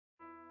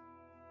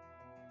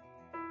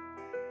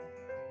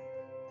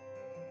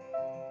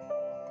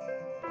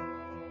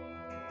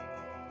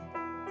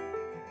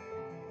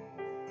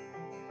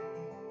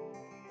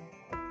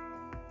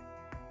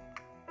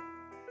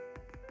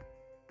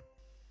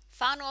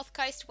Far North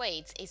Coast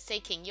Weeds is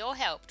seeking your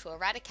help to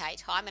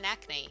eradicate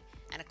Hymenachne,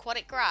 an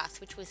aquatic grass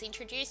which was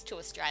introduced to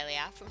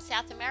Australia from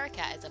South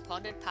America as a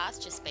ponded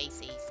pasture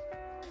species.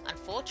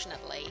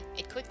 Unfortunately,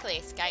 it quickly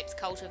escapes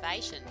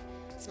cultivation,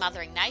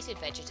 smothering native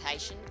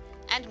vegetation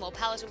and more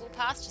palatable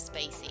pasture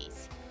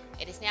species.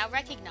 It is now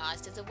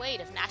recognised as a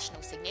weed of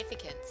national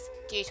significance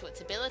due to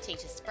its ability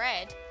to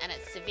spread and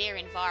its severe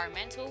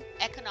environmental,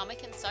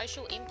 economic and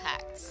social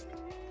impacts.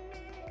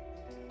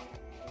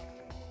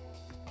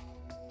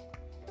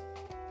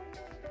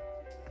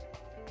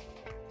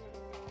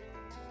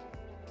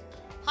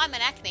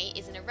 Hymenachne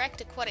is an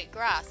erect aquatic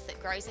grass that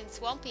grows in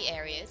swampy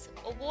areas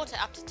or water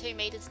up to 2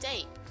 metres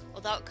deep,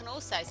 although it can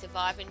also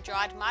survive in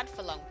dried mud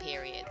for long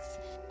periods.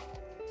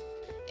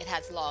 It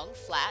has long,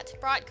 flat,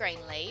 bright green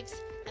leaves,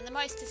 and the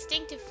most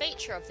distinctive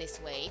feature of this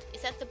weed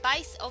is that the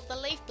base of the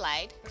leaf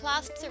blade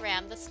clasps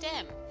around the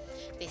stem.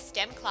 This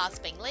stem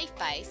clasping leaf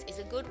base is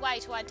a good way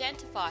to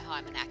identify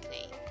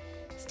Hymenachne.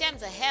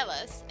 Stems are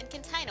hairless and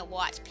contain a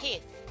white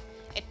pith.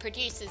 It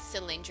produces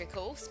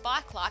cylindrical,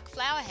 spike-like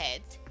flower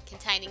heads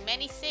containing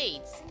many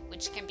seeds,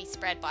 which can be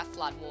spread by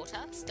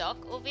floodwater, stock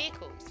or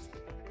vehicles.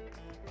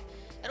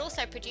 It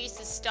also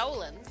produces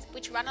stolons,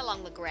 which run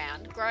along the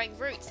ground, growing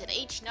roots at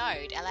each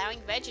node, allowing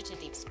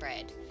vegetative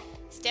spread.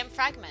 Stem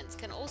fragments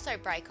can also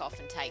break off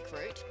and take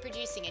root,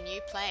 producing a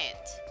new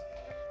plant.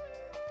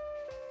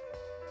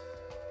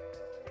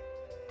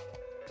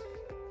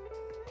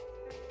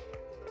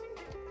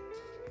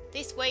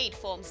 This weed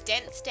forms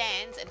dense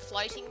stands and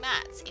floating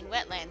mats in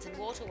wetlands and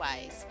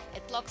waterways.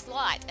 It blocks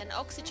light and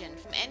oxygen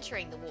from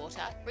entering the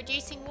water,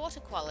 reducing water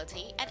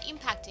quality and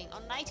impacting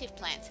on native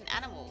plants and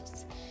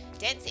animals.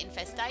 Dense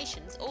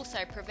infestations also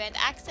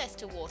prevent access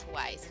to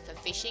waterways for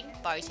fishing,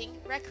 boating,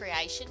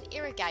 recreation,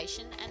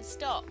 irrigation and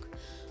stock.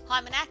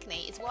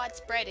 Hymenachne is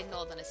widespread in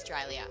northern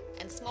Australia,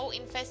 and small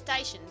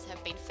infestations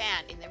have been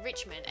found in the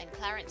Richmond and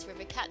Clarence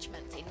River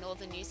catchments in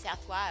northern New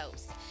South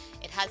Wales.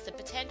 It has the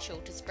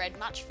potential to spread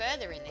much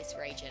further in this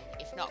region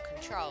if not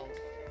controlled.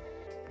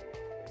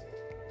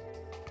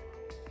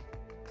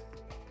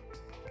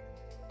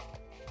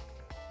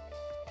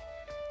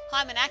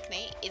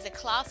 Hymenachne is a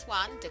Class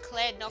 1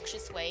 declared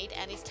noxious weed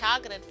and is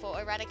targeted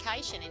for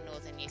eradication in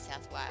northern New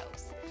South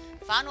Wales.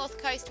 Far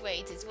North Coast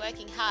Weeds is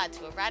working hard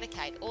to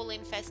eradicate all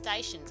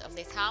infestations of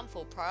this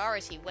harmful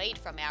priority weed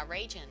from our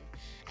region,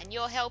 and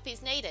your help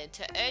is needed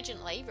to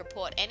urgently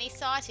report any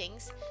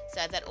sightings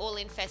so that all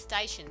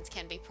infestations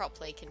can be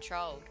properly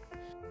controlled.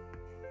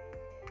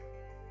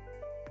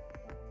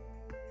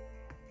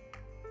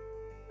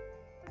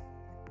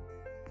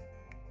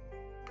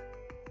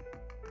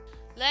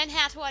 Learn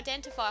how to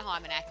identify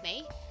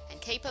Hymenachne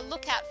and keep a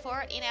lookout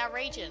for it in our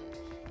region.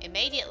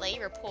 Immediately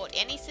report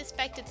any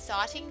suspected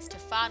sightings to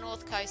Far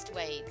North Coast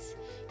Weeds.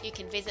 You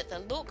can visit the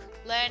Look,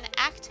 Learn,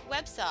 Act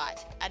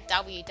website at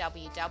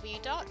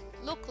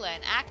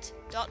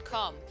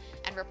www.looklearnact.com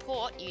and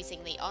report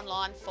using the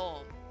online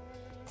form.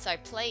 So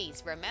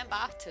please remember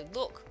to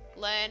look,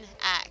 learn,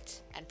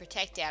 act and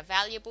protect our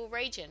valuable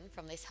region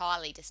from this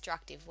highly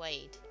destructive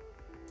weed.